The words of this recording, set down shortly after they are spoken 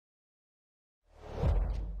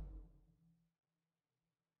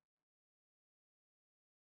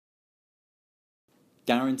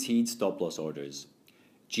Guaranteed stop-loss orders.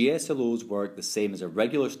 GSLOs work the same as a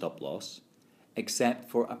regular stop-loss, except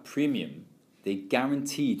for a premium. They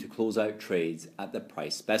guarantee to close out trades at the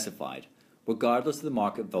price specified, regardless of the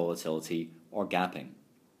market volatility or gapping.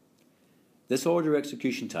 This order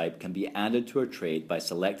execution type can be added to a trade by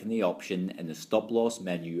selecting the option in the stop-loss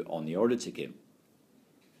menu on the order ticket.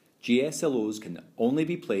 GSLOs can only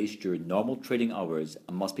be placed during normal trading hours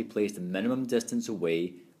and must be placed a minimum distance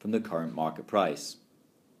away from the current market price.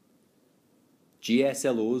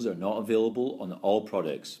 GSLOs are not available on all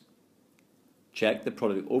products. Check the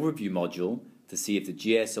product overview module to see if the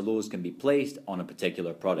GSLOs can be placed on a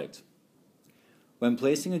particular product. When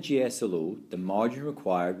placing a GSLO, the margin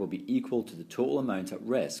required will be equal to the total amount at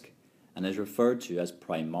risk and is referred to as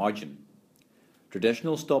prime margin.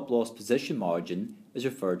 Traditional stop-loss position margin is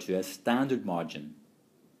referred to as standard margin.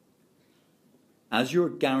 As you are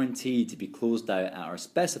guaranteed to be closed out at our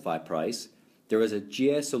specified price, there is a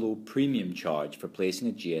GSLO premium charge for placing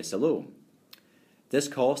a GSLO. This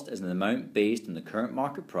cost is an amount based on the current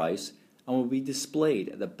market price and will be displayed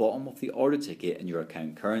at the bottom of the order ticket in your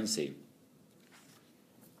account currency.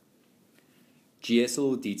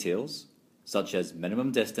 GSLO details, such as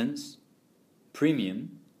minimum distance,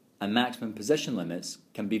 premium, and maximum position limits,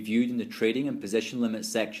 can be viewed in the Trading and Position Limits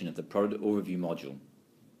section of the Product Overview module.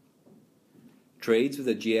 Trades with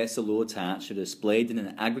a GSLO attached are displayed in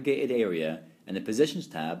an aggregated area in the Positions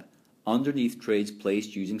tab underneath trades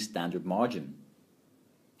placed using standard margin.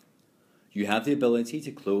 You have the ability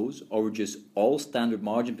to close or reduce all standard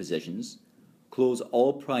margin positions, close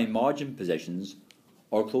all prime margin positions,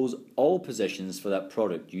 or close all positions for that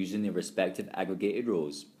product using the respective aggregated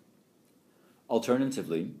rows.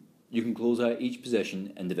 Alternatively, you can close out each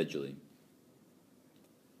position individually.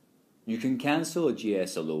 You can cancel a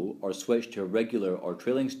GSLO or switch to a regular or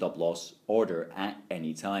trailing stop-loss order at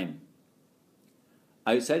any time.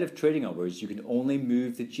 Outside of trading hours, you can only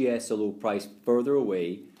move the GSLO price further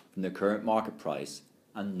away from the current market price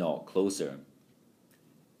and not closer.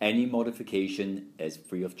 Any modification is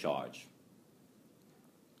free of charge.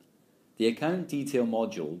 The Account Detail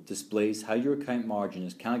module displays how your account margin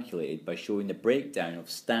is calculated by showing the breakdown of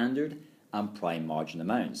standard and prime margin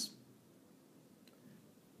amounts.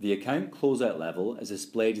 The account closeout level is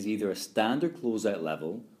displayed as either a standard closeout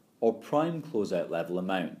level or prime closeout level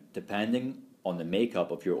amount, depending on the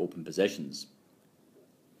makeup of your open positions.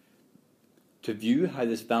 To view how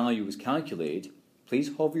this value was calculated,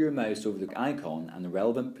 please hover your mouse over the icon and the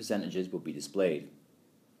relevant percentages will be displayed.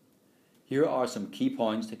 Here are some key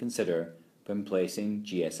points to consider when placing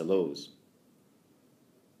GSLOs.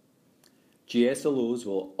 GSLOs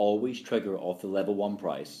will always trigger off the level 1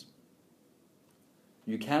 price.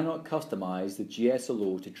 You cannot customize the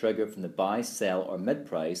GSLO to trigger from the buy, sell or mid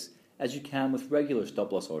price as you can with regular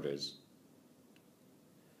stop-loss orders.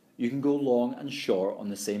 You can go long and short on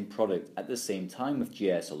the same product at the same time with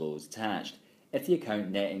GSLOs attached if the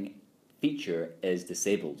account netting feature is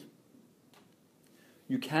disabled.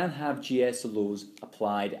 You can have GSLOs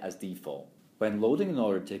applied as default. When loading an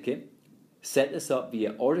order ticket, set this up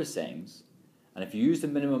via order settings, and if you use the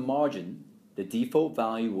minimum margin, the default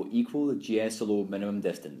value will equal the GSLO minimum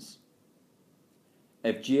distance.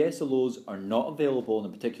 If GSLOs are not available on a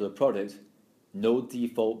particular product, no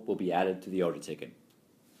default will be added to the order ticket.